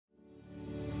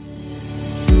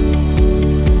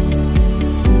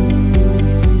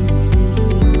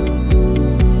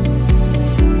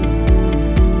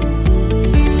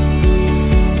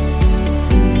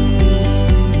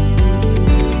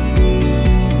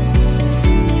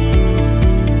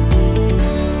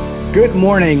Good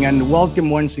morning and welcome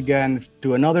once again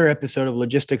to another episode of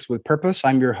Logistics with Purpose.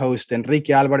 I'm your host,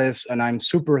 Enrique Alvarez, and I'm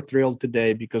super thrilled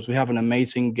today because we have an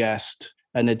amazing guest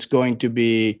and it's going to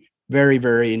be very,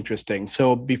 very interesting.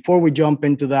 So before we jump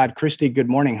into that, Christy, good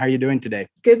morning. How are you doing today?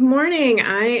 Good morning.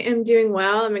 I am doing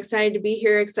well. I'm excited to be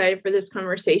here, excited for this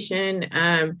conversation.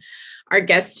 Our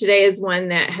guest today is one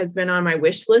that has been on my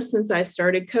wish list since I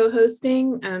started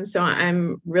co-hosting. So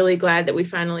I'm really glad that we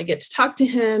finally get to talk to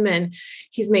him, and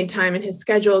he's made time in his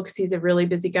schedule because he's a really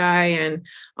busy guy and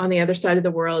on the other side of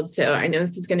the world. So I know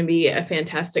this is going to be a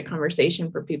fantastic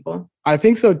conversation for people. I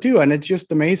think so too. And it's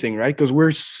just amazing, right? Because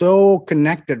we're so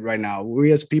connected right now.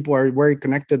 We as people are very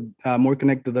connected, more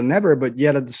connected than ever, but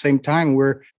yet at the same time,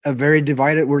 we're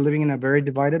living in a very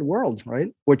divided world,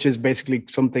 right? Which is basically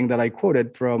something that I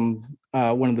quoted from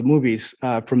one of the movies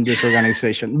from this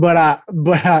organization. But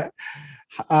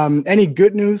any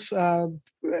good news,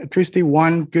 Christy,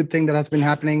 one good thing that has been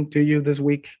happening to you this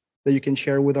week that you can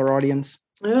share with our audience?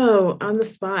 Oh, on the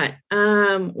spot.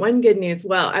 One good news.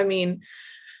 Well, I mean,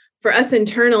 for us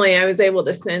internally, I was able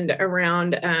to send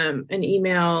around an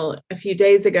email a few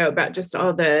days ago about just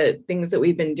all the things that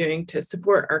we've been doing to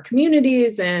support our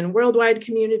communities and worldwide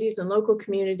communities and local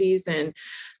communities. And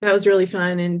that was really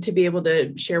fun. And to be able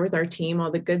to share with our team all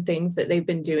the good things that they've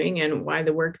been doing and why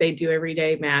the work they do every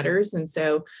day matters. And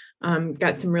so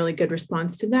got some really good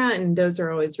response to that. And those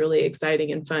are always really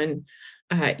exciting and fun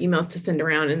emails to send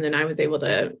around. And then I was able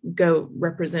to go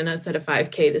represent us at a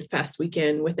 5K this past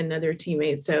weekend with another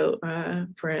teammate. So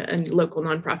for a local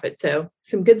nonprofit. So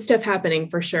some good stuff happening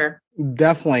for sure.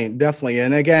 Definitely.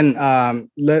 And again,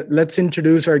 let's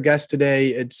introduce our guest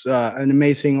today. It's an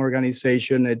amazing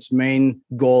organization. Its main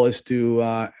goal is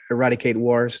to eradicate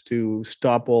wars, to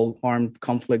stop all armed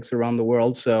conflicts around the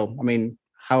world. So, I mean,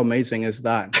 how amazing is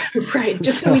that? Right.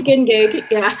 Just a weekend gig.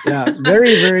 Yeah. Yeah.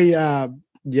 Very, very,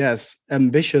 yes,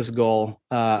 ambitious goal.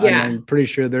 And I'm pretty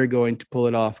sure they're going to pull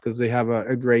it off because they have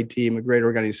a great team, a great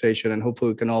organization, and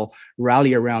hopefully we can all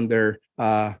rally around their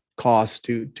cause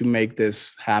to make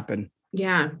this happen.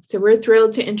 Yeah. So we're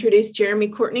thrilled to introduce Jeremy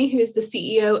Courtney, who's the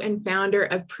CEO and founder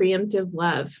of Preemptive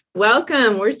Love.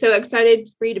 Welcome. We're so excited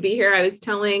for you to be here. I was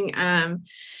telling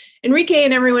Enrique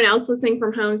and everyone else listening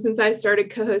from home, since I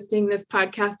started co-hosting this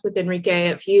podcast with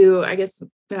Enrique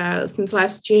since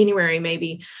last January,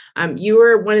 maybe, you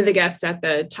were one of the guests at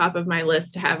the top of my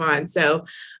list to have on. So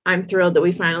I'm thrilled that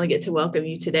we finally get to welcome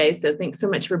you today. So thanks so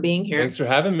much for being here. Thanks for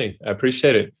having me. I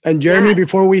appreciate it. And Jeremy,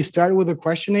 before we start with the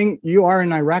questioning, you are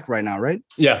in Iraq right now, right?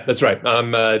 Yeah, that's right.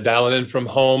 I'm dialing in from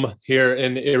home here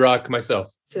in Iraq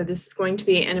myself. So this is going to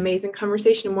be an amazing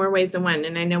conversation in more ways than one.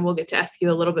 And I know we'll get to ask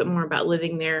you a little bit more about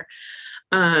living there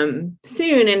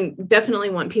soon, and definitely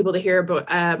want people to hear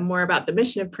about, more about the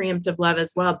mission of Preemptive Love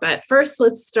as well. But first,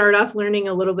 let's start off learning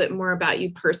a little bit more about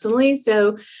you personally.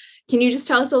 So can you just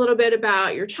tell us a little bit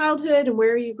about your childhood and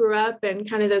where you grew up and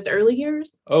kind of those early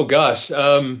years? Oh, gosh.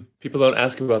 People don't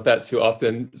ask about that too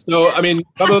often. So, I mean,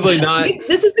 probably not.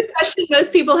 This is the question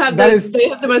most people have they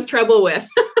have the most trouble with.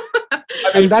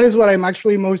 And that is what I'm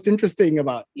actually most interested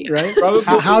about, right? Probably.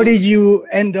 How did you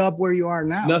end up where you are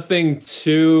now? Nothing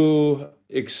too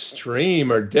extreme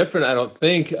or different, I don't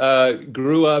think.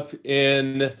 Grew up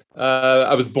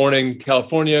I was born in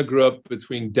California, grew up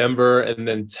between Denver and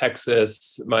then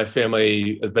Texas. My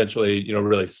family eventually,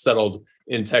 really settled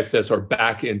in Texas or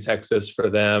back in Texas for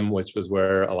them, which was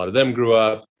where a lot of them grew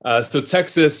up. So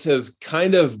Texas has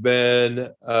kind of been,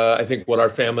 I think, what our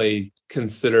family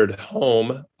considered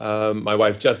home. My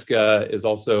wife, Jessica, is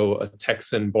also a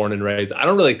Texan born and raised. I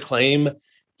don't really claim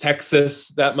Texas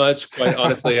that much. Quite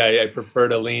honestly, I prefer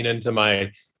to lean into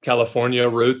my California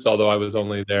roots, although I was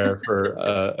only there for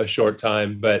a short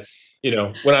time. But,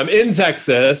 when I'm in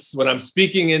Texas, when I'm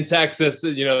speaking in Texas,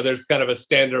 there's kind of a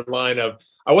standard line of,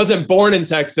 I wasn't born in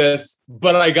Texas,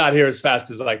 but I got here as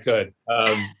fast as I could.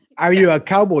 Are you a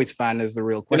Cowboys fan is the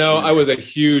real question. I was a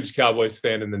huge Cowboys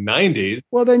fan in the 90s.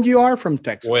 Well, then you are from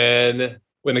Texas.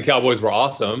 When the Cowboys were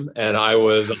awesome and I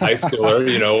was a high schooler,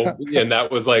 and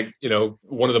that was like,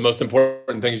 one of the most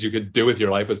important things you could do with your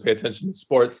life was pay attention to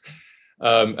sports.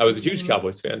 I was a huge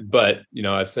Cowboys fan, but,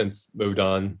 I've since moved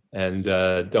on and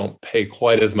don't pay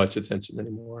quite as much attention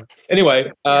anymore.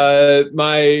 Anyway,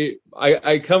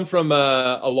 I come from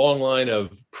a long line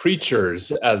of preachers,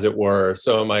 as it were.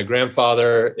 So my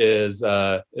grandfather is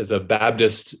a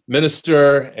Baptist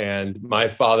minister, and my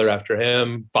father after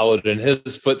him followed in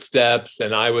his footsteps.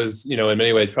 And I was, in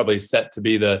many ways, probably set to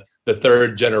be the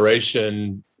third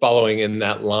generation following in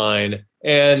that line.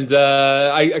 And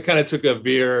I kind of took a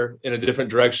veer in a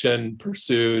different direction,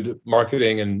 pursued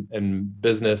marketing and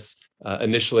business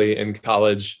initially in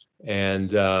college,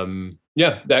 and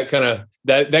Yeah, that kind of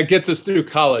that gets us through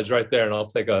college right there, and I'll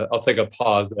take a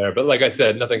pause there. But like I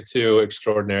said, nothing too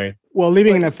extraordinary. Well,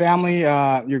 living in a family,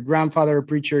 your grandfather a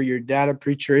preacher, your dad a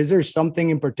preacher. Is there something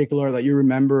in particular that you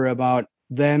remember about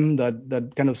them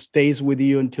that kind of stays with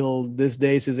you until these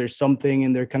days? Is there something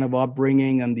in their kind of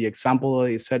upbringing and the example that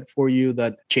they set for you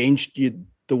that changed you,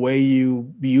 the way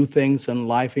you view things and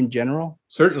life in general?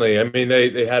 Certainly. I mean,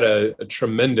 they had a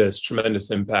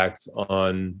tremendous impact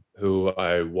on who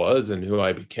I was and who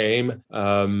I became.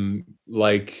 So,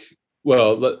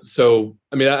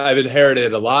 I mean, I've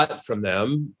inherited a lot from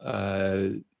them.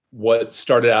 What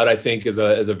started out, I think, as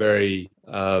a very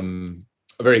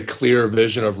clear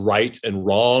vision of right and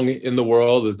wrong in the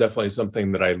world was definitely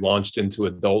something that I launched into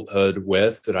adulthood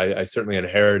with, that I certainly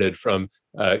inherited from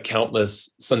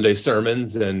countless Sunday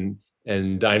sermons and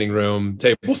dining room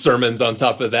table sermons on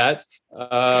top of that.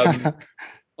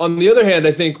 On the other hand,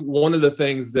 I think one of the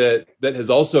things that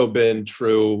has also been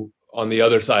true on the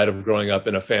other side of growing up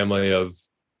in a family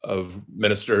of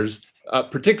ministers,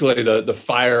 particularly the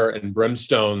fire and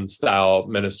brimstone style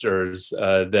ministers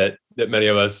that many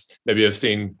of us maybe have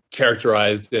seen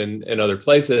characterized in other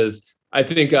places. I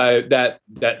think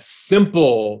that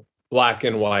simple black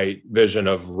and white vision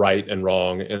of right and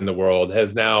wrong in the world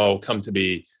has now come to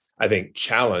be, I think,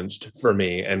 challenged for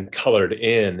me and colored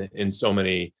in so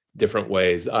many different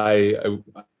ways. I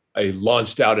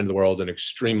launched out into the world an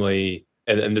extremely,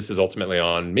 and this is ultimately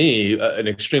on me, an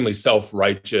extremely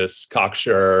self-righteous,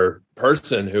 cocksure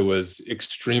person who was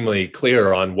extremely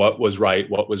clear on what was right,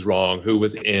 what was wrong, who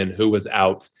was in, who was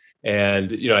out.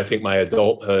 And, I think my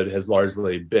adulthood has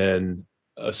largely been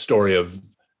a story of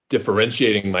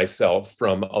differentiating myself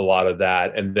from a lot of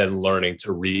that and then learning to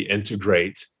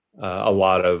reintegrate a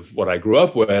lot of what I grew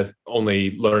up with,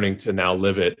 only learning to now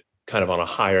live it kind of on a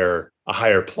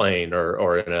higher plane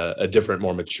or in a different,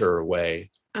 more mature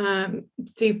way. So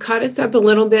you've caught us up a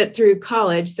little bit through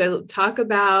college. So talk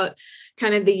about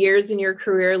kind of the years in your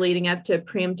career leading up to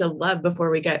Preemptive Love before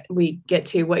we get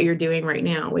to what you're doing right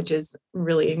now, which is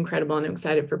really incredible, and I'm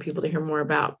excited for people to hear more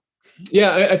about.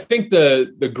 Yeah, I think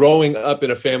the growing up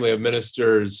in a family of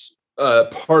ministers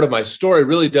part of my story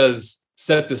really does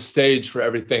set the stage for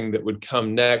everything that would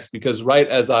come next, because right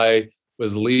as I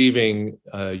was leaving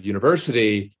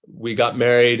university, we got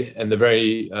married, and the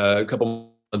very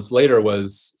couple months later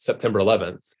was September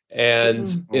 11th. And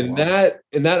in that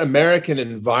American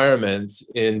environment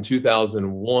in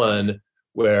 2001,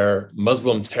 where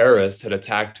Muslim terrorists had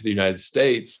attacked the United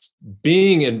States,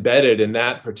 being embedded in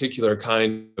that particular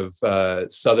kind of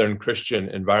Southern Christian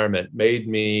environment made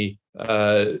me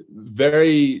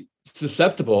very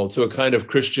susceptible to a kind of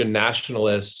Christian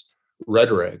nationalist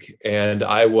rhetoric. And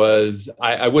I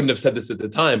wouldn't have said this at the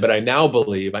time, but I now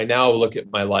look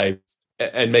at my life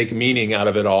and make meaning out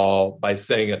of it all by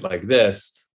saying it like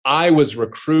this. I was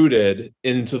recruited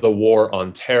into the war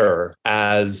on terror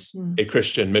as a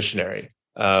Christian missionary.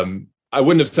 I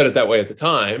wouldn't have said it that way at the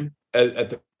time.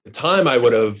 At the time, I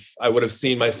would have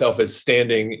seen myself as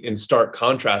standing in stark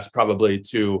contrast, probably,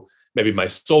 to maybe my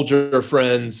soldier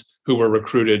friends who were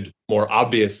recruited more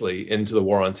obviously into the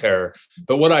war on terror.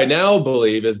 But what I now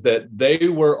believe is that they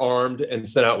were armed and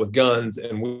sent out with guns,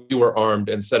 and we were armed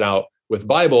and sent out with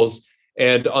Bibles.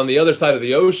 And on the other side of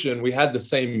the ocean, we had the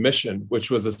same mission,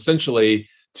 which was essentially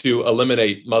to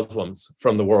eliminate Muslims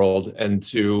from the world and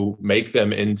to make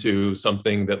them into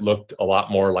something that looked a lot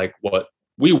more like what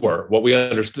we were, what we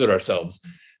understood ourselves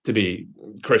to be: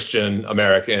 Christian,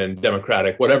 American,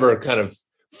 democratic, whatever kind of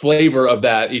flavor of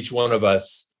that each one of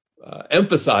us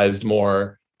emphasized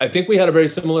more. I think we had a very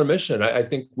similar mission. I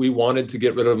think we wanted to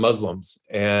get rid of Muslims.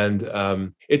 And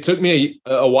it took me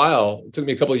a while. It took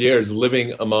me a couple of years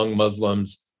living among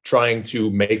Muslims, trying to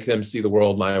make them see the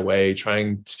world my way,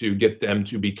 trying to get them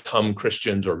to become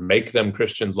Christians or make them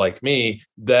Christians like me,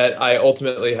 that I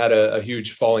ultimately had a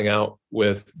huge falling out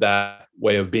with that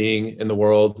way of being in the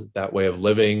world, that way of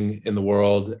living in the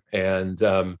world. And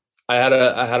I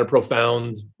had a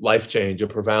profound life change, a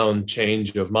profound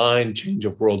change of mind, change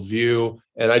of worldview.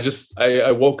 And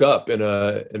I woke up in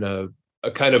a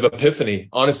kind of epiphany,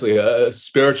 honestly, a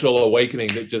spiritual awakening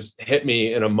that just hit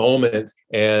me in a moment.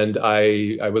 And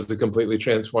I was a completely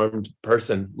transformed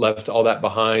person, left all that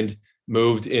behind,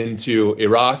 moved into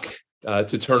Iraq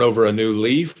to turn over a new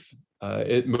leaf,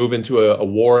 move into a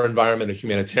war environment, a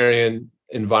humanitarian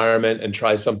environment, and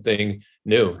try something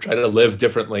new, try to live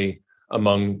differently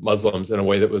among Muslims in a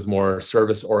way that was more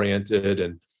service oriented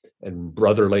and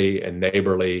brotherly and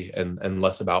neighborly and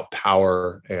less about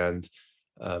power and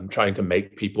trying to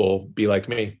make people be like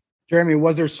me. Jeremy,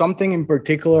 was there something in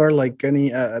particular, like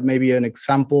any maybe an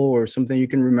example or something you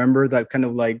can remember that kind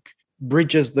of like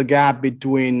bridges the gap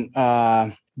between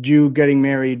you getting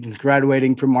married,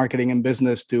 graduating from marketing and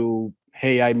business to,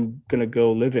 hey, I'm going to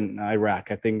go live in Iraq.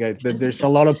 I think that there's a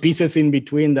lot of pieces in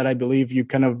between that I believe you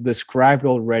kind of described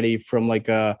already from like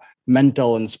a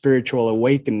mental and spiritual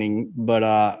awakening.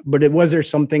 But was there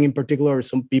something in particular or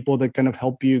some people that kind of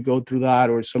help you go through that,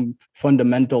 or some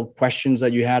fundamental questions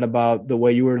that you had about the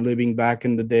way you were living back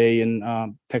in the day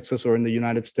in Texas or in the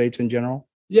United States in general?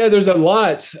 Yeah, there's a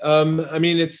lot. I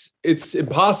mean, it's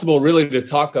impossible really to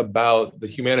talk about the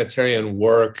humanitarian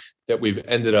work that we've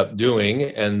ended up doing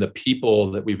and the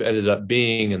people that we've ended up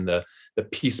being and the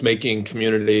peacemaking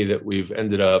community that we've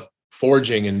ended up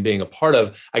forging and being a part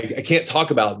of. I can't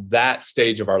talk about that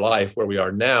stage of our life where we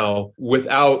are now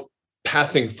without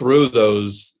passing through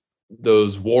those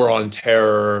war on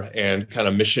terror and kind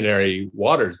of missionary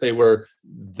waters. They were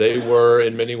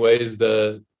in many ways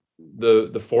the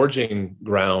forging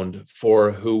ground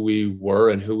for who we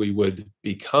were and who we would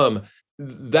become.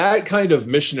 That kind of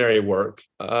missionary work,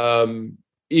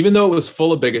 even though it was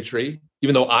full of bigotry,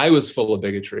 even though I was full of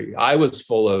bigotry, I was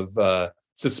full of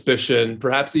suspicion,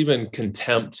 perhaps even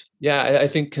contempt. Yeah, I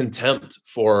think contempt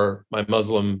for my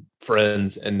Muslim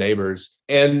friends and neighbors.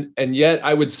 And yet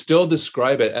I would still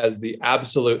describe it as the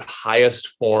absolute highest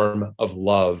form of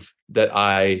love that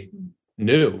I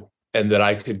knew and that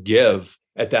I could give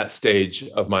at that stage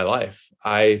of my life.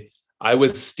 I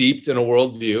was steeped in a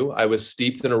worldview. I was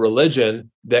steeped in a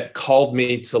religion that called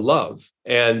me to love.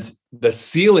 And the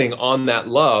ceiling on that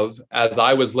love, as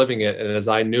I was living it and as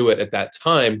I knew it at that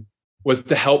time, was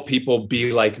to help people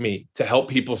be like me, to help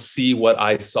people see what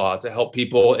I saw, to help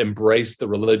people embrace the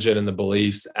religion and the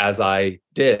beliefs as I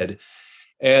did.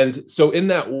 And so in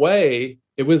that way,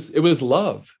 it was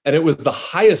love. And it was the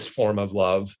highest form of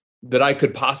love that I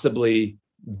could possibly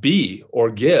be or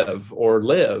give or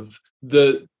live.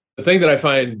 The thing that I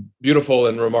find beautiful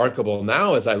and remarkable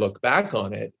now as I look back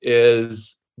on it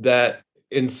is that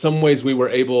in some ways we were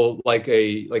able, like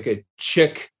a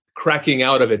chick cracking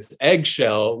out of its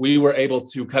eggshell, we were able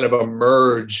to kind of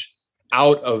emerge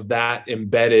out of that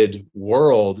embedded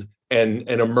world and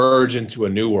emerge into a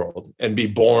new world and be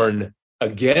born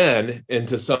again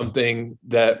into something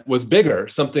that was bigger,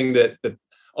 something that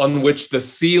on which the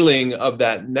ceiling of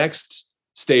that next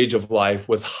stage of life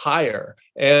was higher.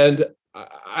 And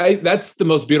that's the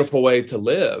most beautiful way to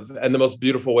live, and the most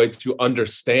beautiful way to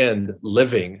understand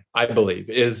living, I believe,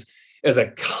 is as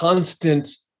a constant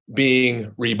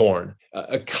being reborn,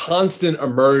 a constant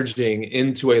emerging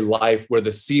into a life where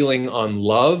the ceiling on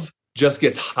love just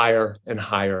gets higher and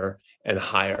higher and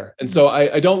higher. And so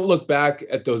I don't look back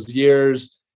at those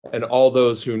years and all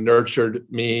those who nurtured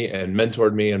me and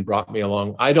mentored me and brought me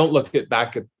along. I don't look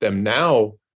back at them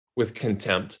now with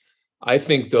contempt. I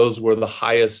think those were the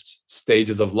highest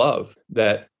stages of love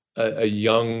that a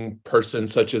young person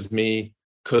such as me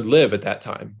could live at that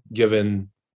time, given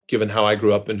how I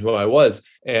grew up and who I was.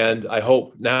 And I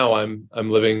hope now I'm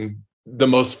living the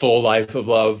most full life of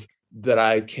love that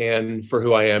I can for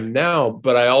who I am now.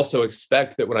 But I also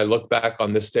expect that when I look back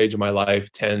on this stage of my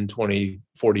life, 10, 20,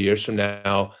 40 years from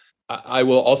now, I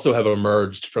will also have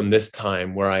emerged from this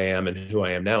time where I am and who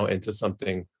I am now into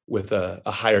something with a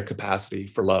higher capacity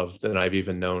for love than I've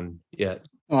even known yet.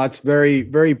 Well, that's very,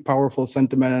 very powerful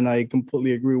sentiment. And I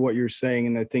completely agree with what you're saying.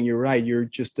 And I think you're right. You're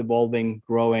just evolving,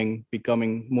 growing,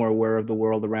 becoming more aware of the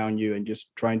world around you and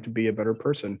just trying to be a better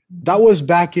person. That was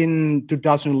back in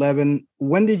 2011.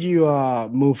 When did you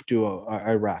move to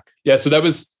Iraq? Yeah, so that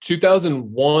was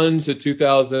 2001 to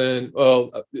 2000.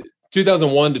 Well,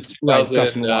 2001 to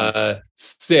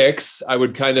 2006, I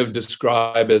would kind of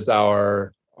describe as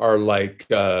our like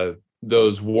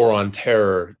those war on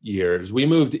terror years. We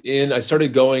moved in, I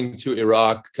started coming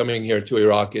here to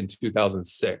Iraq in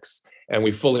 2006. And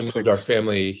we fully moved our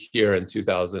family here in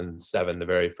 2007, the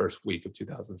very first week of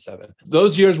 2007.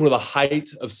 Those years were the height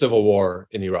of civil war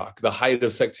in Iraq, the height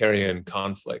of sectarian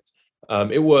conflict.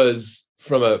 It was,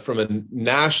 from a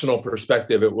national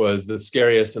perspective, it was the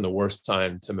scariest and the worst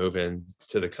time to move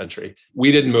into the country.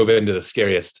 We didn't move into the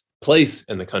scariest place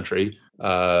in the country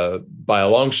by a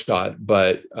long shot,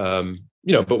 but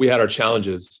but we had our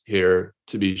challenges here,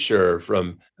 to be sure,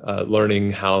 from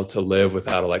learning how to live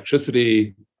without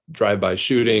electricity, drive-by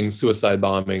shootings, suicide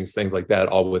bombings, things like that,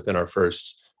 all within our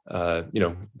first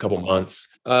couple months.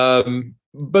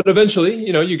 But eventually,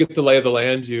 you get the lay of the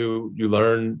land, you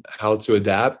learn how to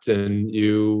adapt, and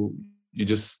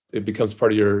it becomes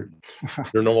part of your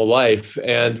normal life.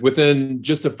 And within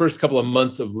just the first couple of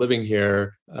months of living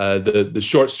here, the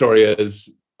short story is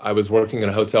I was working in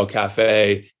a hotel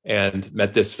cafe and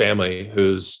met this family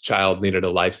whose child needed a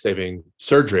life-saving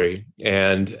surgery.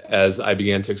 And as I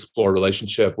began to explore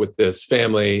relationship with this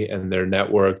family and their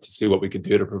network to see what we could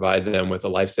do to provide them with a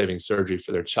life-saving surgery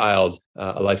for their child,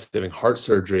 a life-saving heart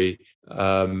surgery,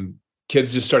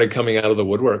 kids just started coming out of the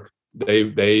woodwork.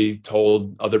 They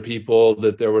told other people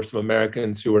that there were some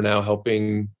Americans who were now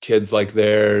helping kids like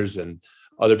theirs, and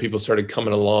other people started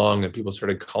coming along, and people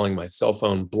started calling my cell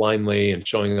phone blindly and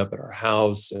showing up at our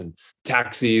house, and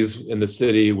taxis in the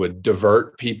city would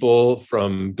divert people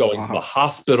from going to the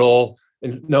hospital.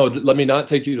 And no, let me not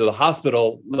take you to the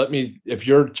hospital. If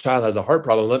your child has a heart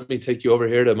problem, let me take you over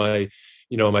here to my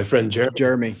friend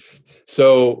Jeremy.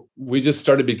 So we just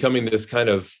started becoming this kind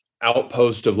of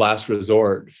outpost of last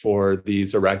resort for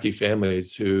these Iraqi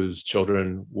families whose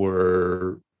children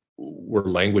were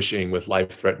languishing with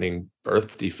life-threatening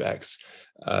birth defects.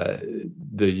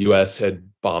 The U.S. had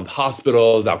bombed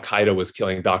hospitals. Al-Qaeda was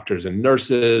killing doctors and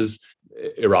nurses.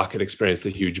 Iraq had experienced a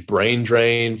huge brain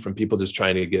drain from people just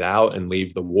trying to get out and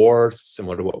leave the war,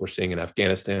 similar to what we're seeing in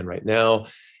Afghanistan right now.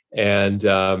 And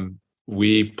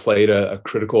we played a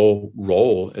critical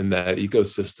role in that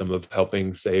ecosystem of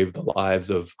helping save the lives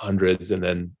of hundreds and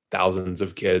then thousands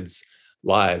of kids'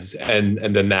 lives. And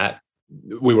then that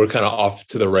we were kind of off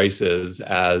to the races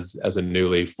as a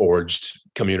newly forged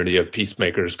community of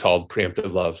peacemakers called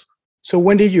Preemptive Love. So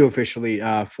when did you officially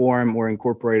form or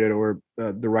incorporate it, or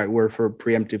the right word for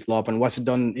Preemptive Love? And was it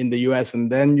done in the US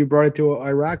and then you brought it to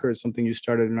Iraq, or something you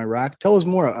started in Iraq? Tell us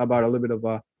more about a little bit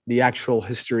of the actual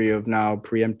history of now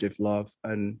Preemptive Love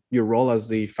and your role as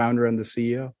the founder and the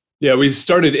CEO. Yeah, we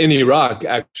started in Iraq,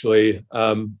 actually.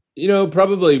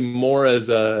 Probably more as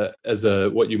a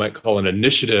what you might call an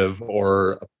initiative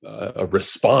or a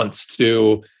response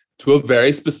to a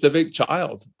very specific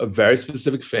child, a very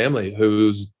specific family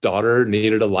whose daughter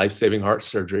needed a life-saving heart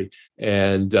surgery.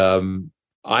 And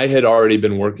I had already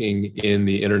been working in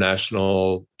the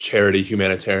international charity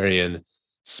humanitarian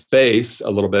space a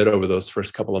little bit over those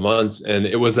first couple of months, and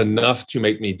it was enough to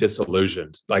make me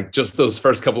disillusioned. Like just those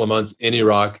first couple of months in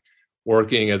Iraq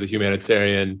working as a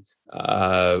humanitarian,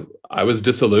 I was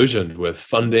disillusioned with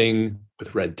funding,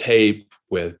 with red tape,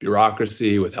 with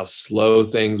bureaucracy, with how slow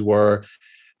things were.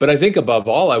 But I think above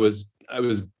all, I was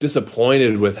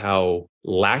disappointed with how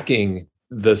lacking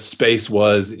the space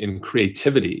was in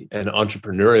creativity and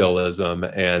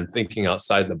entrepreneurialism and thinking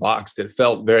outside the box. It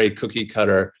felt very cookie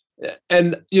cutter.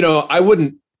 And, I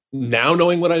wouldn't, now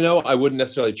knowing what I know, I wouldn't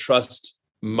necessarily trust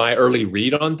my early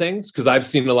read on things, because I've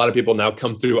seen a lot of people now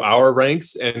come through our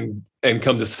ranks and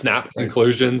come to snap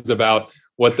conclusions about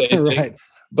what they think.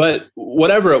 But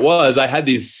whatever it was, I had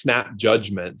these snap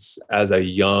judgments as a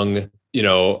young,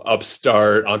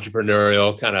 upstart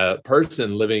entrepreneurial kind of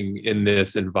person living in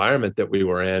this environment that we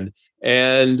were in.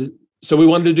 And so we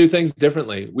wanted to do things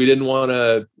differently. We didn't want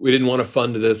to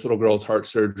fund this little girl's heart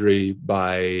surgery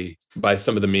by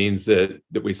some of the means that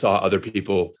we saw other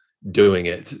people doing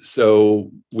it.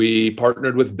 So we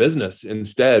partnered with business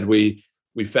instead. We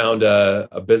found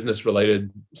a business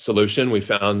related solution. We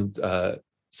found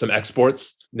some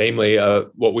exports, namely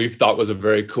what we thought was a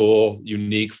very cool,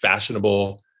 unique,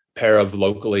 fashionable pair of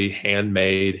locally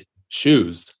handmade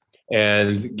shoes.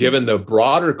 And given the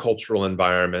broader cultural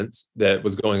environment that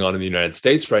was going on in the United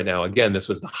States right now, again, this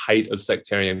was the height of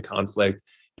sectarian conflict.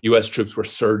 U.S. troops were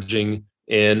surging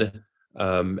in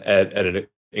at an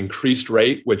increased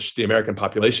rate, which the American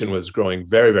population was growing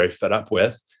very, very fed up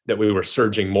with, that we were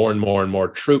surging more and more and more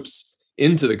troops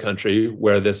into the country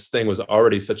where this thing was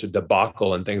already such a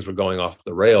debacle and things were going off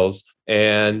the rails.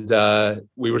 And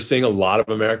we were seeing a lot of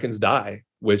Americans die,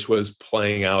 which was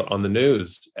playing out on the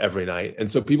news every night. And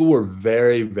so people were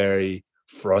very, very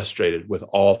frustrated with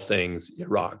all things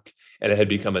Iraq. And it had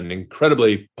become an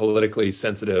incredibly politically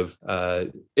sensitive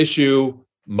issue.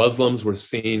 Muslims were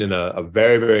seen in a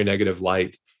very, very negative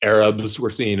light. Arabs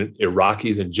were seen,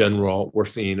 Iraqis in general were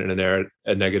seen in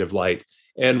a negative light.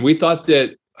 And we thought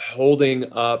that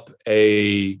holding up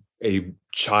a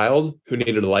child who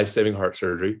needed a life-saving heart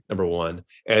surgery, number one,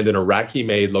 and an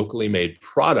Iraqi-made, locally made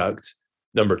product,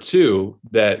 number two,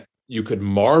 that you could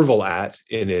marvel at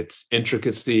in its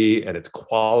intricacy and its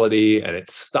quality and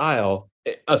its style,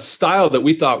 a style that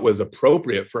we thought was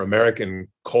appropriate for American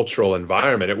cultural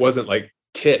environment. It wasn't like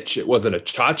kitsch. It wasn't a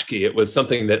tchotchke. It was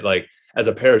something that, like, as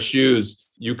a pair of shoes,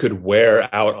 you could wear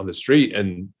out on the street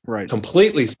and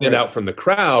completely stand out from the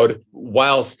crowd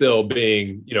while still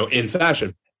being, in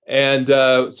fashion. And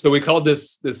so we called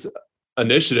this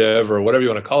initiative, or whatever you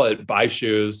want to call it, Buy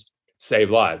Shoes, Save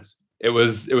Lives. It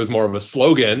was more of a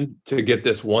slogan to get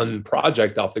this one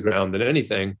project off the ground than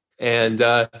anything. And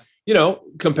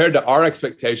compared to our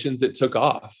expectations, it took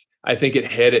off. I think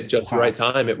it hit at just the Wow. right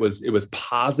time. It was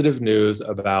positive news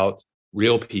about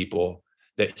real people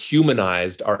that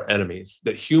humanized our enemies,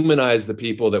 that humanized the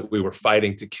people that we were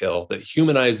fighting to kill, that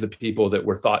humanized the people that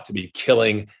were thought to be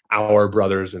killing our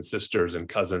brothers and sisters and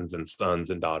cousins and sons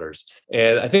and daughters.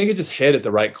 And I think it just hit at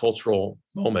the right cultural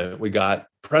moment. We got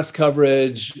press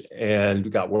coverage and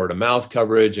we got word of mouth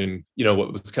coverage, and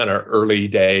what was kind of early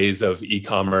days of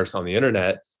e-commerce on the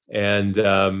internet. And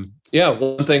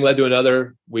one thing led to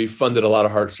another. We funded a lot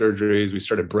of heart surgeries. We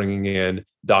started bringing in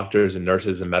doctors and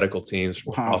nurses and medical teams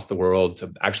from across the world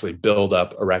to actually build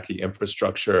up Iraqi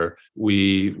infrastructure.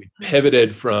 We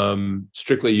pivoted from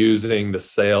strictly using the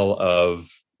sale of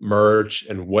merch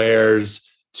and wares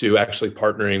to actually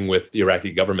partnering with the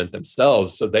Iraqi government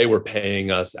themselves. So they were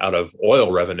paying us out of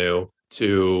oil revenue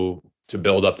to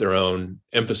build up their own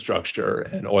infrastructure,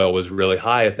 and oil was really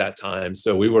high at that time.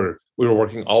 So we were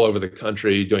working all over the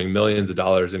country, doing millions of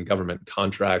dollars in government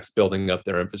contracts, building up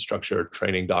their infrastructure,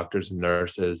 training doctors and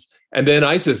nurses. And then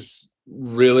ISIS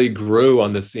really grew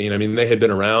on the scene. I mean, they had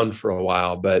been around for a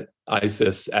while, but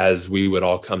ISIS, as we would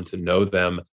all come to know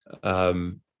them,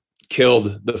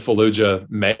 killed the Fallujah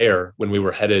mayor when we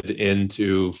were headed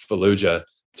into Fallujah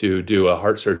to do a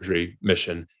heart surgery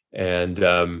mission. And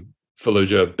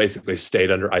Fallujah basically stayed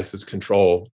under ISIS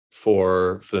control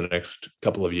for the next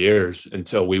couple of years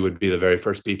until we would be the very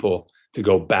first people to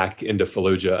go back into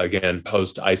Fallujah again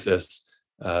post-ISIS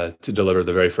to deliver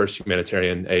the very first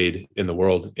humanitarian aid in the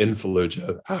world in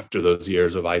Fallujah after those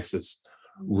years of ISIS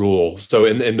rule. So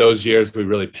in those years, we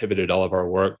really pivoted all of our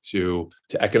work to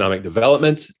economic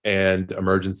development and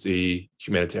emergency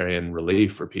humanitarian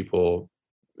relief for people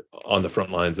on the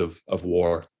front lines of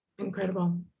war.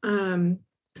 Incredible.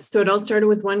 So it all started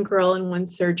with one girl and one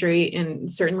surgery,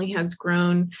 and certainly has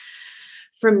grown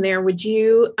from there. Would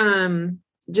you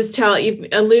just tell, you've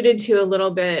alluded to a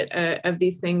little bit of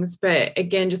these things, but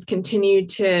again, just continue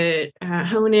to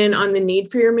hone in on the need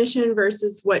for your mission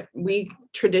versus what we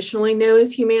traditionally know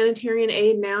as humanitarian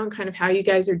aid now, and kind of how you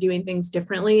guys are doing things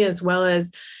differently, as well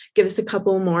as give us a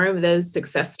couple more of those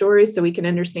success stories so we can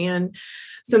understand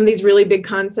some of these really big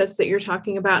concepts that you're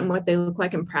talking about and what they look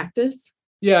like in practice.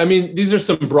 Yeah, I mean, these are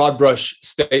some broad brush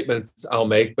statements I'll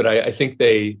make, but I think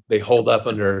they hold up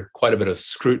under quite a bit of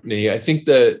scrutiny. I think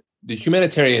that the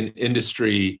humanitarian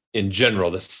industry in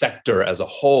general, the sector as a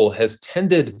whole, has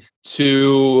tended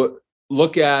to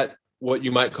look at what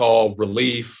you might call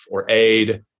relief or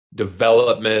aid,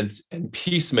 development, and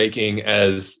peacemaking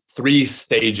as three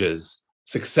stages,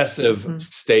 successive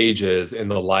stages in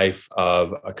the life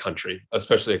of a country,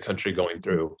 especially a country going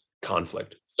through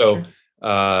conflict. So,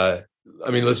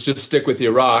 I mean, let's just stick with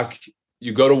Iraq.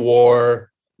 You go to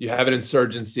war, you have an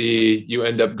insurgency, you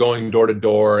end up going door to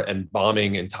door and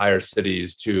bombing entire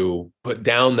cities to put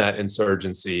down that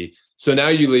insurgency. So now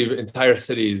you leave entire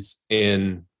cities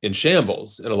in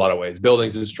shambles in a lot of ways.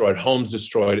 Buildings destroyed, homes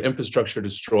destroyed, infrastructure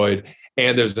destroyed,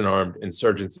 and there's an armed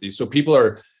insurgency. So people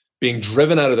are being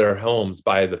driven out of their homes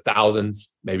by the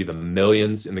thousands, maybe the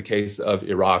millions in the case of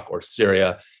Iraq or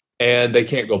Syria, and they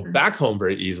can't go back home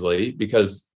very easily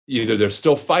because either they're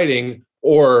still fighting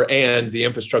and the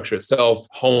infrastructure itself,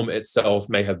 home itself,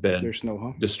 may have been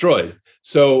destroyed.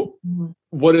 So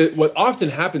what often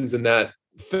happens in that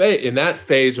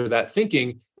phase or that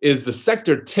thinking is the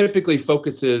sector typically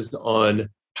focuses on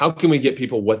how can we get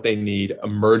people what they need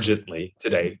emergently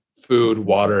today: food,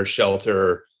 water,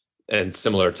 shelter, and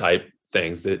similar type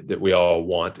things that we all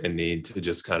want and need to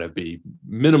just kind of be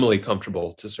minimally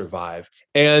comfortable to survive.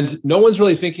 And no one's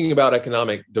really thinking about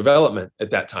economic development at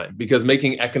that time, because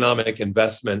making economic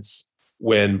investments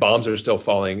when bombs are still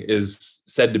falling is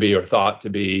said to be, or thought to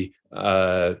be,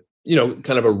 kind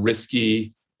of a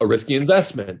risky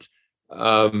investment.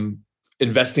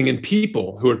 Investing in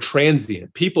people who are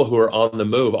transient, people who are on the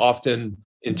move, often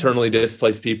internally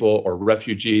displaced people or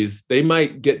refugees. They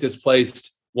might get displaced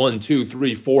 1, 2,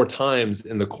 3, 4 times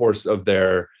in the course of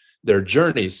their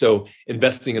journey. So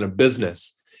investing in a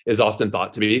business is often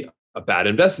thought to be a bad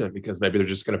investment because maybe they're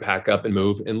just going to pack up and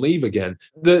move and leave again.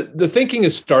 The thinking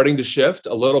is starting to shift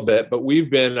a little bit, but we've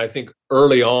been, I think,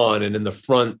 early on and in the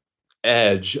front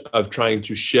edge of trying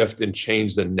to shift and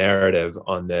change the narrative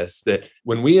on this, that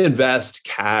when we invest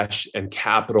cash and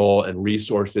capital and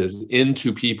resources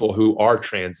into people who are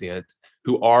transient,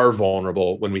 who are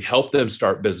vulnerable, when we help them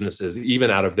start businesses, even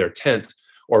out of their tent,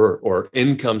 or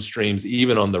income streams,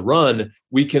 even on the run,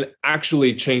 we can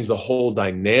actually change the whole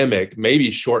dynamic, maybe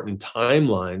shorten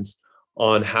timelines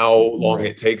on how long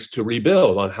it takes to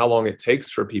rebuild, on how long it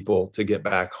takes for people to get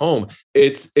back home.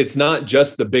 It's not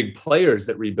just the big players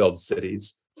that rebuild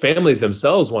cities. families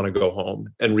themselves want to go home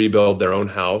and rebuild their own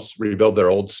house, rebuild their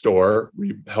old store,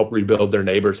 help rebuild their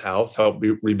neighbor's house, help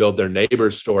rebuild their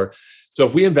neighbor's store. So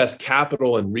if we invest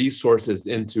capital and resources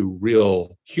into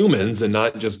real humans and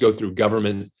not just go through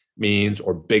government means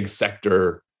or big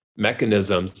sector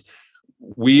mechanisms,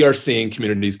 we are seeing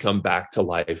communities come back to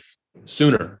life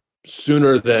sooner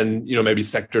than, maybe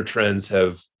sector trends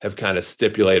have kind of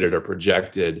stipulated or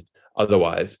projected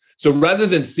otherwise. So rather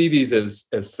than see these as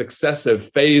successive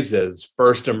phases,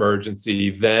 first emergency,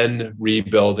 then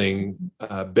rebuilding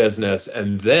business,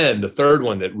 and then the third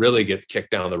one that really gets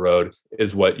kicked down the road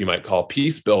is what you might call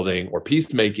peace building or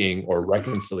peacemaking or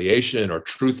reconciliation or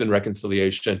truth and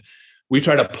reconciliation. We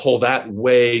try to pull that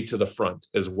way to the front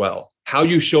as well. How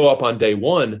you show up on day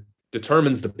one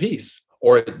determines the peace,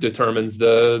 or it determines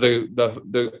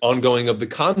the ongoing of the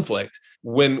conflict.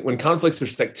 When conflicts are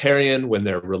sectarian, when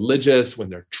they're religious, when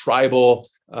they're tribal,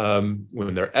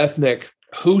 when they're ethnic,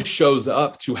 who shows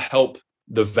up to help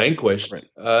the vanquished?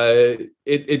 Right.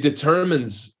 It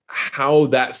determines how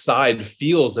that side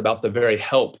feels about the very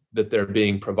help that they're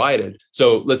being provided.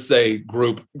 So let's say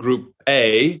group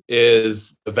A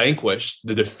is the vanquished,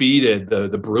 the defeated, the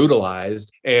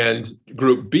brutalized, and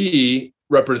group B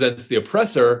represents the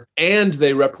oppressor, and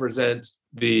they represent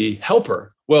the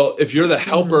helper. Well, if you're the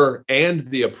helper and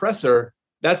the oppressor,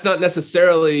 that's not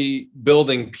necessarily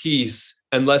building peace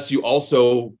unless you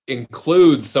also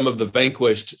include some of the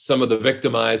vanquished, some of the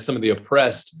victimized, some of the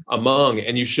oppressed among,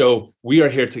 and you show we are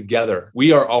here together.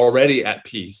 We are already at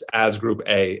peace as group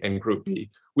A and group B.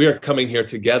 We are coming here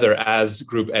together as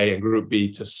group A and group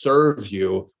B to serve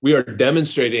you. We are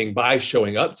demonstrating by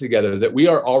showing up together that we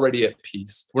are already at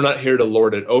peace. We're not here to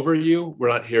lord it over you. We're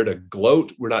not here to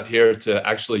gloat. We're not here to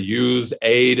actually use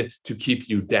aid to keep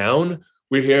you down.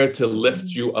 We're here to lift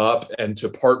you up and to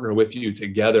partner with you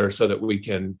together so that we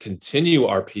can continue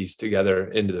our peace together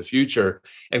into the future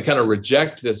and kind of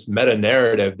reject this meta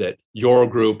narrative that your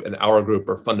group and our group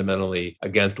are fundamentally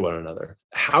against one another.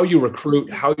 How you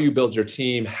recruit, how you build your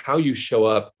team, how you show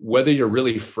up, whether you're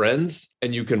really friends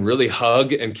and you can really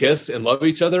hug and kiss and love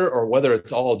each other, or whether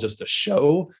it's all just a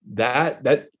show,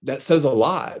 that says a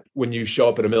lot when you show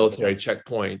up at a military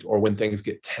checkpoint, or when things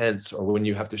get tense, or when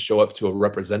you have to show up to a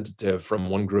representative from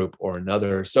one group or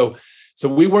another. So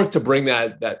we work to bring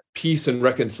that peace and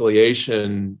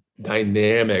reconciliation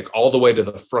dynamic all the way to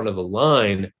the front of the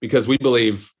line, because we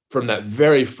believe from that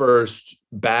very first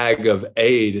bag of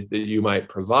aid that you might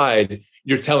provide,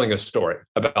 you're telling a story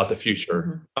about the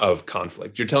future of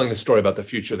conflict. You're telling a story about the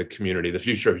future of the community, the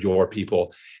future of your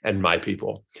people and my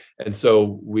people. And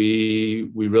so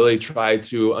we really try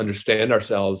to understand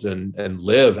ourselves and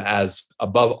live as,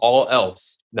 above all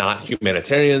else, not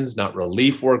humanitarians, not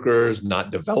relief workers,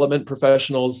 not development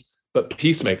professionals, but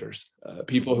peacemakers,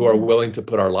 people who are willing to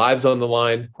put our lives on the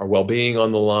line, our well-being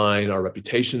on the line, our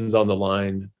reputations on the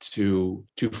line, to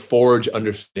forge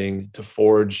understanding, to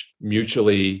forge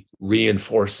mutually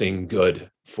reinforcing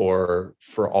good for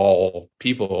all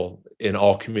people in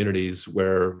all communities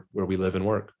where we live and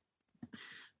work.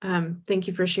 Thank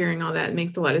you for sharing all that. It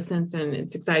makes a lot of sense, and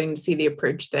it's exciting to see the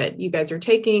approach that you guys are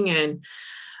taking, and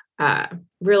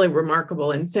really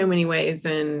remarkable in so many ways,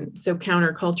 and so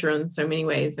countercultural in so many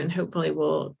ways. And hopefully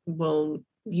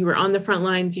you were on the front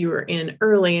lines, you were in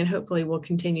early, and hopefully we'll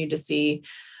continue to see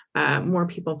more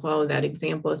people follow that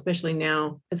example, especially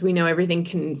now, as we know,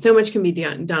 so much can be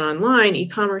done online.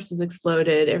 E-commerce has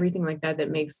exploded, everything like that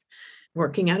makes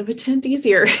working out of a tent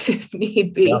easier if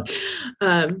need be.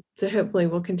 Yeah. So hopefully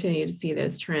we'll continue to see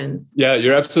those trends. Yeah,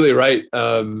 you're absolutely right.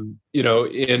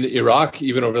 In Iraq,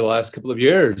 even over the last couple of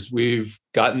years, we've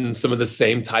gotten some of the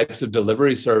same types of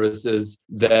delivery services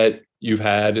that you've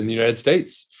had in the United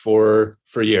States for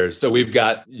years. So we've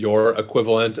got your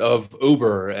equivalent of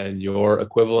Uber and your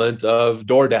equivalent of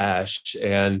DoorDash,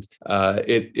 and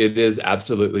it is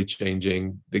absolutely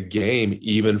changing the game,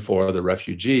 even for the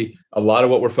refugee. A lot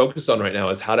of what we're focused on right now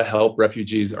is how to help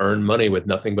refugees earn money with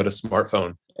nothing but a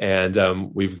smartphone.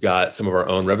 And we've got some of our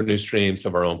own revenue streams,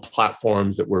 some of our own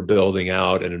platforms that we're building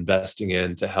out and investing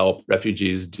in to help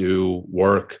refugees do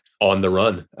work on the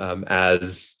run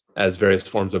as various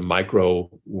forms of micro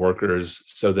workers,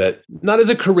 so that not as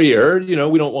a career,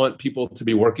 we don't want people to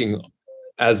be working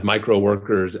as micro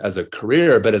workers as a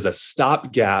career, but as a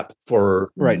stopgap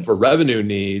for revenue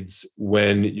needs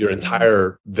when your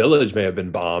entire village may have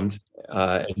been bombed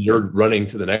and you're running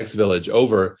to the next village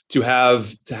over, to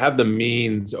have the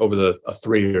means over a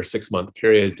 3 or 6 month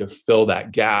period to fill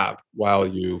that gap while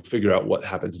you figure out what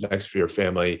happens next for your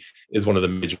family is one of the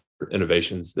major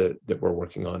innovations that we're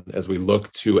working on as we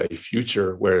look to a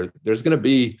future where there's going to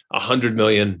be 100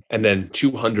 million and then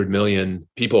 200 million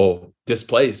people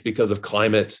displaced because of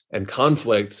climate and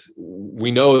conflict.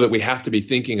 We know that we have to be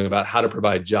thinking about how to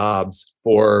provide jobs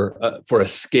for a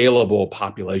scalable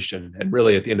population. And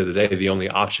really, at the end of the day, the only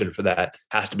option for that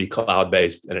has to be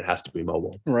cloud-based and it has to be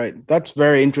mobile. Right. That's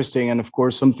very interesting. And of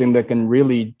course, something that can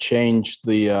really change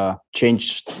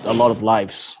change a lot of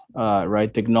lives,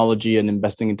 right? Technology and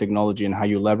investing in technology and how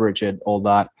you leverage it, all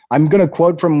that. I'm going to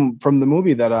quote from the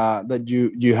movie that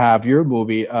you have, your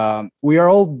movie. We are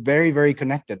all very, very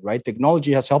connected, right?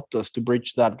 Technology has helped us to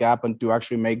bridge that gap and to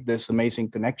actually make this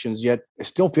amazing connections. Yet it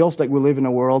still feels like we live in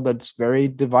a world that's very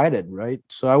divided, right?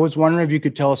 So I was wondering if you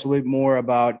could tell us a little bit more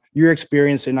about your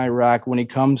experience in Iraq when it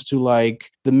comes to like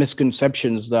the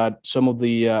misconceptions that some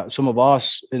of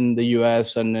us in the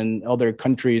US and in other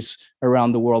countries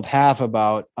around the world have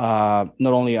about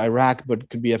not only Iraq, but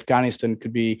could be Afghanistan,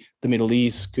 could be the Middle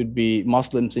East, could be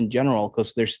Muslims in general,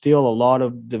 because there's still a lot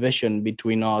of division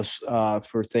between us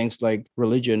for things like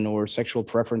religion or sexual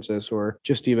preferences or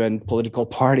just even political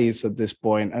parties at this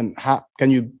point. And how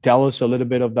can you tell us a little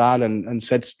bit of that and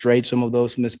set straight some of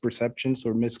those misperceptions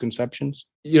or misconceptions?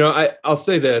 You know, I'll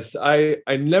say this. I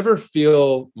never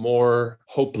feel more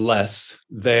hopeless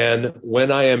than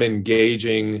when I am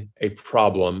engaging a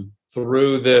problem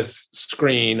through this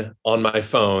screen on my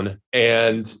phone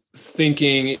and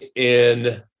thinking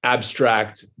in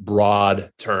abstract, broad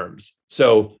terms.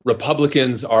 So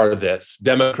Republicans are this,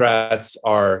 Democrats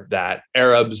are that,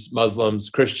 Arabs, Muslims,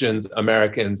 Christians,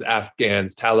 Americans,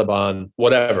 Afghans, Taliban,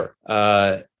 whatever.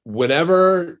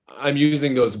 Whenever I'm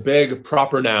using those big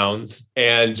proper nouns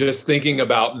and just thinking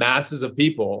about masses of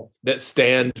people that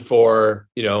stand for,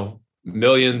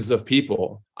 millions of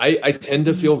people, I tend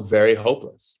to feel very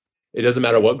hopeless. It doesn't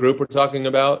matter what group we're talking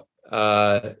about,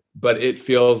 but it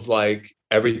feels like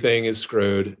everything is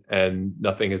screwed and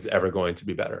nothing is ever going to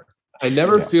be better. I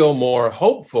never feel more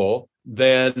hopeful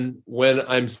than when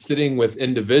I'm sitting with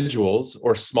individuals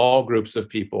or small groups of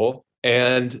people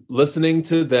and listening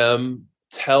to them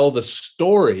tell the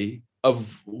story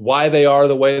of why they are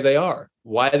the way they are,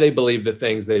 why they believe the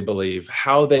things they believe,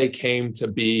 how they came to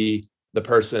be the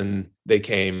person they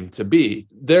came to be.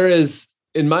 There is,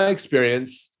 in my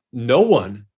experience, no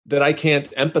one that I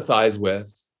can't empathize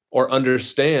with or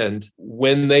understand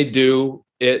when they do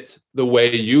it the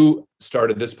way you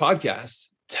started this podcast.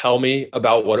 Tell me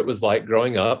about what it was like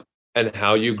growing up and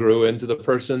how you grew into the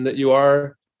person that you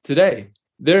are today.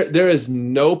 There is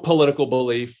no political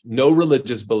belief, no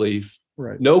religious belief,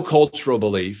 right, no cultural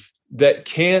belief that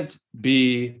can't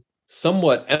be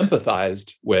somewhat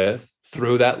empathized with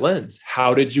through that lens.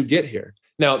 How did you get here?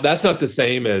 Now, that's not the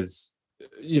same as,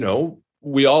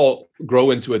 we all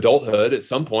grow into adulthood at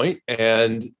some point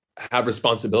and have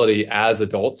responsibility as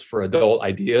adults for adult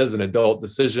ideas and adult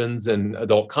decisions and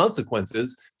adult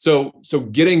consequences. So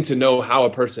getting to know how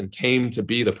a person came to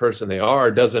be the person they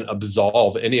are doesn't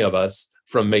absolve any of us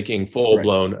from making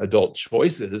full-blown adult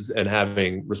choices and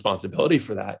having responsibility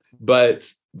for that.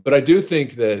 But I do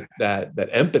think that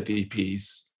empathy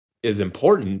piece is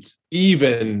important,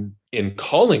 even in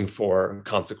calling for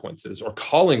consequences or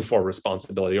calling for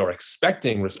responsibility or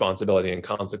expecting responsibility and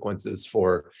consequences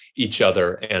for each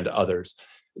other and others.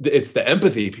 It's the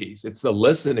empathy piece. It's the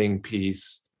listening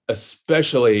piece,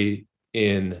 especially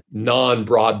in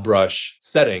non-broad brush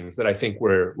settings, that I think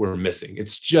we're missing.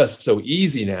 It's just so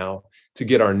easy now to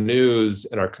get our news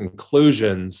and our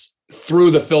conclusions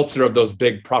through the filter of those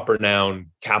big proper noun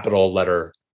capital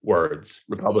letter words: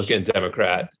 Republican,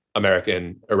 Democrat,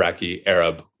 American, Iraqi,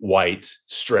 Arab, white,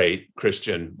 straight,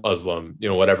 Christian, Muslim,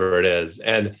 whatever it is.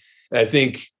 And I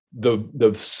think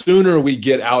the sooner we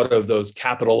get out of those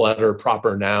capital letter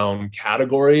proper noun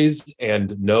categories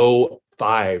and know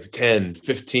 5, 10,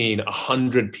 15,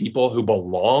 100 people who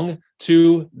belong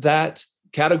to that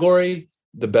category,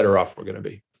 the better off we're going to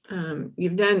be.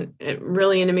 You've done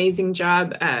really an amazing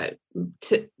job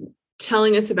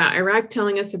telling us about Iraq,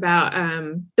 telling us about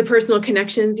the personal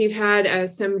connections you've had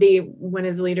as one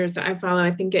of the leaders that I follow.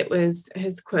 I think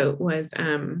his quote was,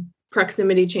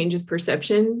 proximity changes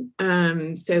perception.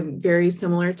 So very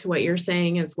similar to what you're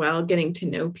saying as well, getting to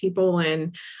know people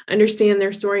and understand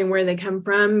their story and where they come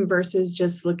from versus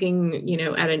just looking,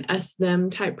 at an us-them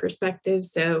type perspective.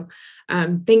 So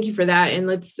thank you for that.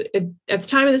 And at the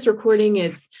time of this recording,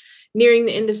 it's nearing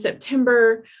the end of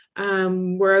September.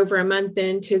 We're over a month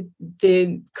into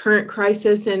the current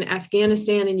crisis in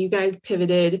Afghanistan, and you guys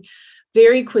pivoted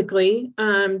very quickly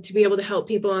to be able to help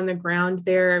people on the ground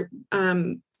there.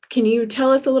 Can you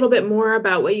tell us a little bit more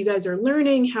about what you guys are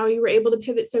learning, how you were able to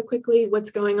pivot so quickly, what's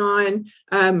going on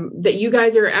that you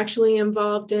guys are actually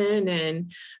involved in,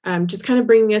 and just kind of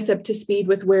bringing us up to speed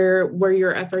with where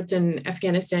your efforts in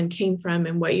Afghanistan came from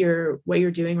and what you're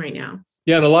doing right now?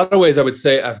 Yeah, in a lot of ways, I would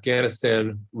say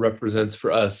Afghanistan represents for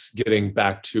us getting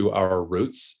back to our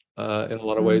roots. In a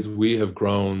lot of ways, we have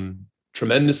grown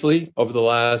tremendously over the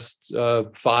last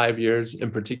 5 years in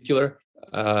particular.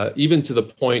 Even to the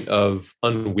point of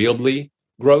unwieldy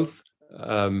growth.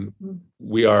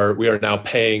 We are now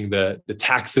paying the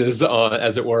taxes on,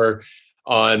 as it were,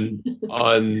 on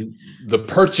the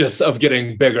purchase of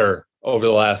getting bigger over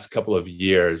the last couple of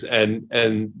years,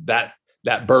 and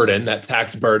that burden, that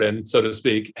tax burden, so to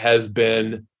speak, has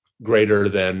been greater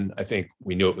than I think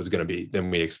we knew it was going to be, than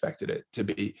we expected it to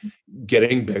be.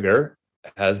 Getting bigger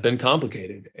has been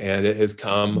complicated, and it has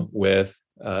come with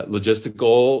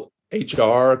logistical,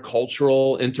 HR,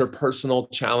 cultural,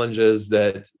 interpersonal challenges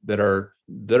that are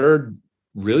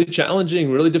really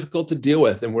challenging, really difficult to deal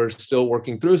with, and we're still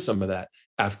working through some of that.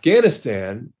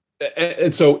 Afghanistan,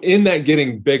 and so in that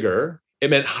getting bigger, it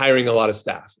meant hiring a lot of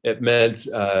staff. It meant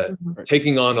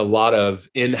taking on a lot of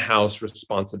in-house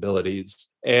responsibilities.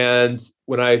 And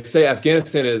when I say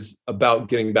Afghanistan is about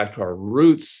getting back to our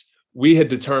roots, we had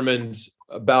determined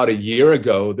about a year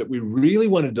ago that we really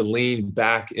wanted to lean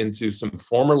back into some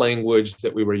former language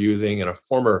that we were using and a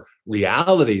former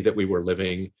reality that we were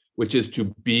living, which is to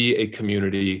be a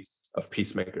community of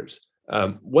peacemakers.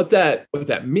 What that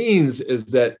means is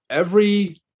that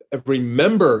every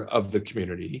member of the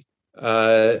community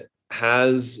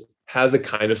has a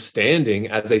kind of standing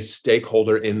as a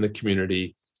stakeholder in the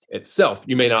community itself.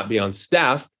 You may not be on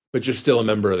staff, but you're still a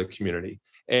member of the community.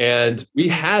 And we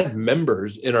had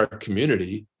members in our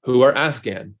community who are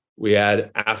Afghan. We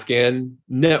had Afghan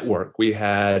network. We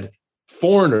had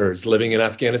foreigners living in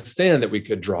Afghanistan that we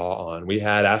could draw on. We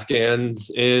had Afghans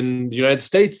in the United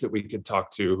States that we could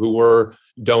talk to who were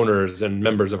donors and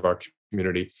members of our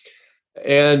community.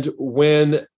 And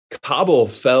when Kabul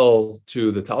fell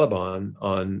to the Taliban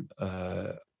on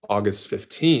August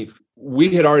 15th,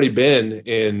 we had already been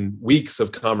in weeks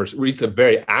of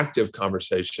very active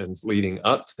conversations leading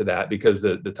up to that, because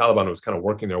the Taliban was kind of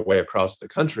working their way across the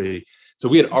country. So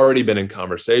we had already been in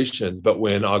conversations, but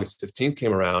when August 15th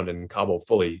came around and Kabul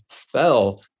fully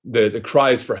fell, the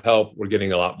cries for help were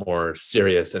getting a lot more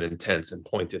serious and intense and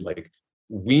pointed. Like,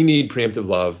 we need Preemptive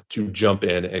Love to jump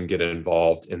in and get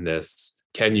involved in this.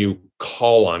 Can we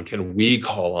call on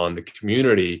the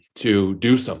community to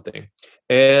do something?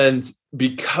 And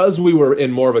because we were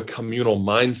in more of a communal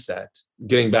mindset,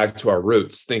 getting back to our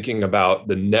roots, thinking about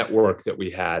the network that we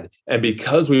had, and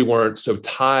because we weren't so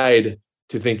tied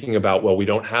to thinking about, well, we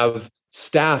don't have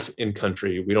staff in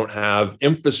country, we don't have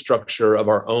infrastructure of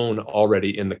our own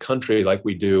already in the country like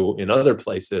we do in other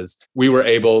places, we were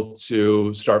able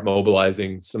to start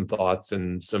mobilizing some thoughts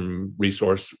and some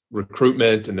resource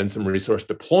recruitment and then some resource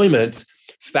deployment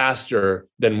faster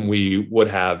than we would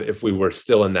have if we were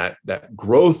still in that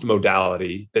growth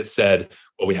modality that said,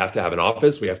 well, we have to have an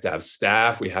office, we have to have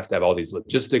staff, we have to have all these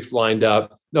logistics lined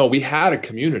up. No, we had a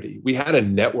community, we had a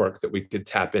network that we could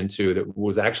tap into that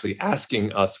was actually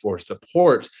asking us for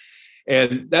support.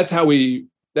 And that's how we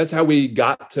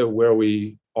got to where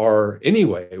we are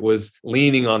anyway, was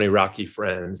leaning on Iraqi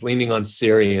friends, leaning on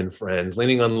Syrian friends,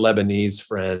 leaning on Lebanese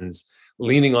friends,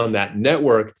 leaning on that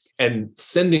network and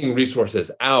sending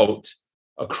resources out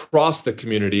across the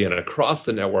community and across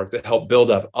the network to help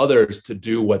build up others to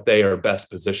do what they are best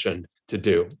positioned to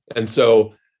do. And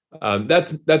so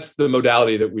that's the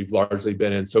modality that we've largely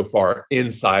been in so far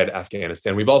inside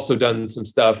Afghanistan. We've also done some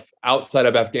stuff outside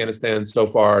of Afghanistan so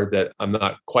far that I'm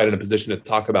not quite in a position to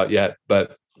talk about yet,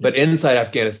 but inside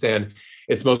Afghanistan,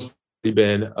 it's mostly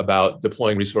been about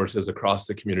deploying resources across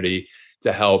the community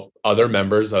to help other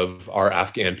members of our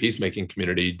Afghan peacemaking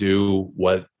community do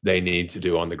what they need to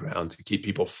do on the ground to keep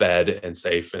people fed and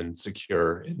safe and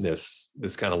secure in this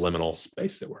kind of liminal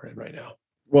space that we're in right now.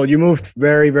 Well, you moved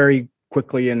very, very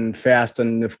quickly and fast.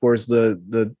 And of course,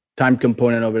 the time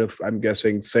component of it, I'm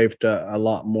guessing, saved a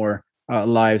lot more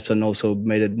lives and also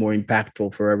made it more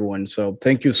impactful for everyone. So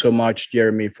thank you so much,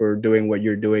 Jeremy, for doing what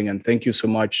you're doing. And thank you so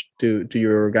much to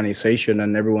your organization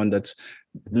and everyone that's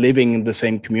living in the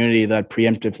same community that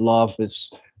Preemptive Love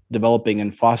is developing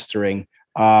and fostering.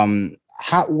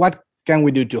 What can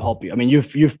we do to help you? I mean,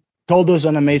 you've told us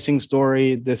an amazing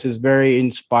story. This is very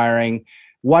inspiring.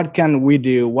 What can we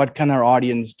do? What can our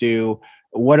audience do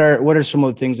what are some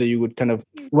of the things that you would kind of,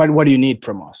 what do you need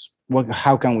from us?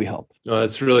 How can we help? No,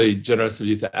 it's really generous of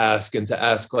you to ask, and to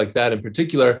ask like that in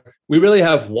particular. We really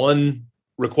have one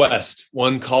request,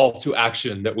 one call to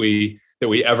action that we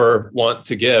ever want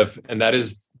to give, and that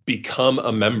is become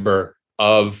a member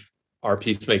of our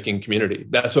peacemaking community.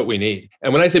 That's what we need.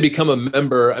 And when I say become a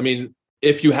member, I mean,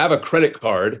 if you have a credit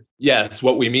card, yes,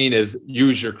 what we mean is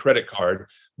use your credit card.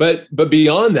 But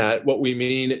beyond that, what we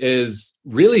mean is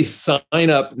really sign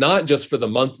up, not just for the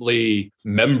monthly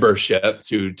membership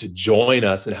to join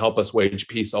us and help us wage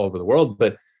peace all over the world,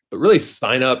 but really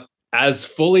sign up as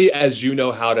fully as you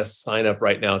know how to sign up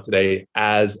right now today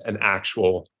as an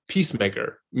actual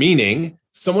peacemaker, meaning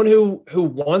someone who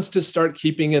wants to start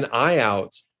keeping an eye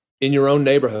out in your own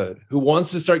neighborhood, who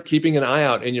wants to start keeping an eye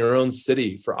out in your own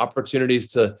city for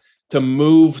opportunities to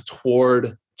move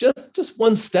toward just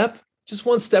one step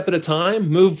at a time,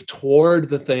 move toward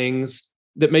the things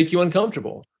that make you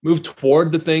uncomfortable, move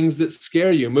toward the things that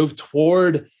scare you, move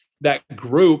toward that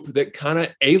group that kind of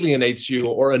alienates you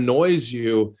or annoys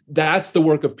you. That's the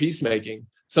work of peacemaking.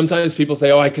 Sometimes people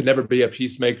say, oh, I could never be a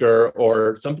peacemaker.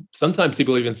 Or sometimes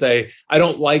people even say, I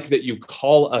don't like that you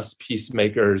call us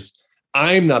peacemakers.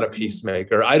 I'm not a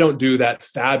peacemaker. I don't do that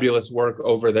fabulous work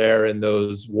over there in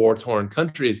those war-torn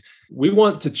countries. We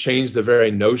want to change the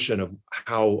very notion of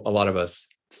how a lot of us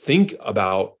think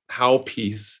about how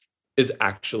peace is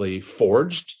actually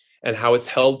forged and how it's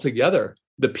held together.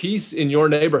 The peace in your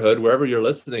neighborhood, wherever you're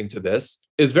listening to this,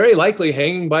 is very likely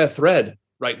hanging by a thread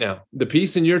right now. The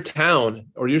peace in your town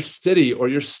or your city or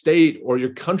your state or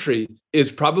your country is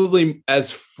probably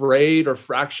as frayed or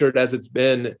fractured as it's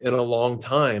been in a long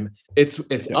time. It's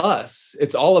us,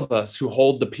 it's all of us who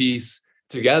hold the peace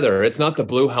together. It's not the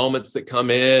blue helmets that come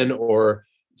in or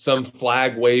some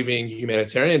flag waving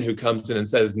humanitarian who comes in and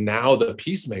says, now the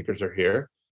peacemakers are here.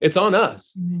 It's on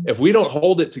us. Mm-hmm. If we don't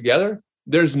hold it together,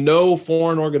 there's no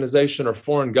foreign organization or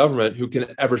foreign government who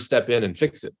can ever step in and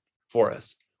fix it for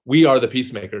us. We are the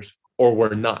peacemakers, or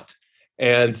we're not.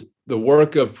 And the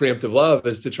work of Preemptive Love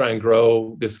is to try and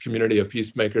grow this community of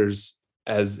peacemakers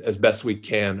as best we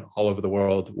can all over the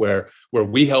world, where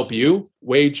we help you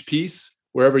wage peace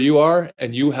wherever you are,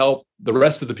 and you help the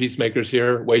rest of the peacemakers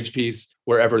here wage peace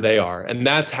wherever they are. And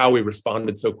that's how we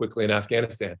responded so quickly in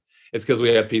Afghanistan. It's because we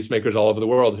have peacemakers all over the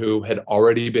world who had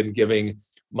already been giving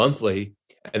monthly,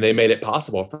 and they made it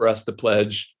possible for us to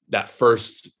pledge that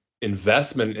first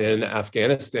investment in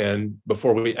Afghanistan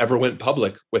before we ever went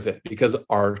public with it, because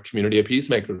our community of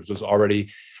peacemakers was already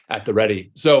at the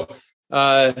ready. So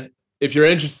if you're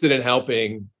interested in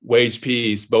helping wage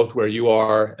peace, both where you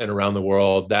are and around the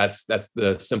world, that's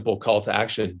the simple call to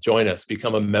action. Join us,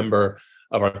 become a member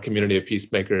of our community of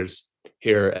peacemakers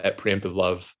here at Preemptive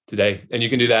Love today. And you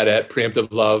can do that at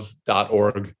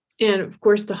preemptivelove.org. And of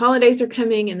course, the holidays are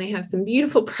coming, and they have some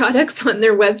beautiful products on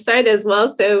their website as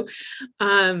well. So,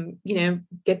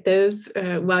 get those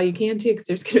while you can too, because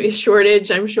there's going to be a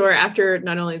shortage, I'm sure, after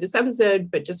not only this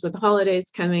episode, but just with the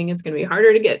holidays coming, it's going to be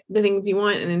harder to get the things you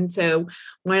want. And so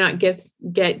why not get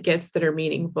gifts that are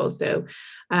meaningful? So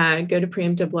go to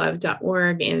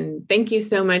preemptivelove.org. And thank you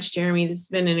so much, Jeremy. This has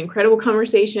been an incredible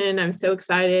conversation. I'm so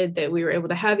excited that we were able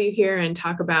to have you here and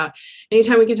talk about,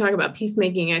 anytime we can talk about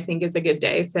peacemaking, I think is a good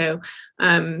day. So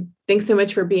thanks so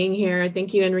much for being here.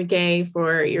 Thank you, Enrique,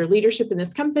 for your leadership in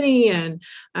this company, and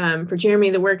for Jeremy,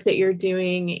 the work that you're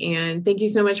doing. And thank you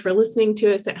so much for listening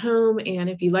to us at home. And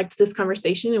if you liked this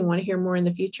conversation and want to hear more in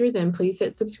the future, then please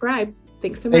hit subscribe.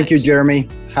 Thanks so much. Thank you, Jeremy.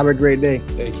 Have a great day.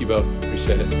 Thank you both.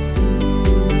 Appreciate it.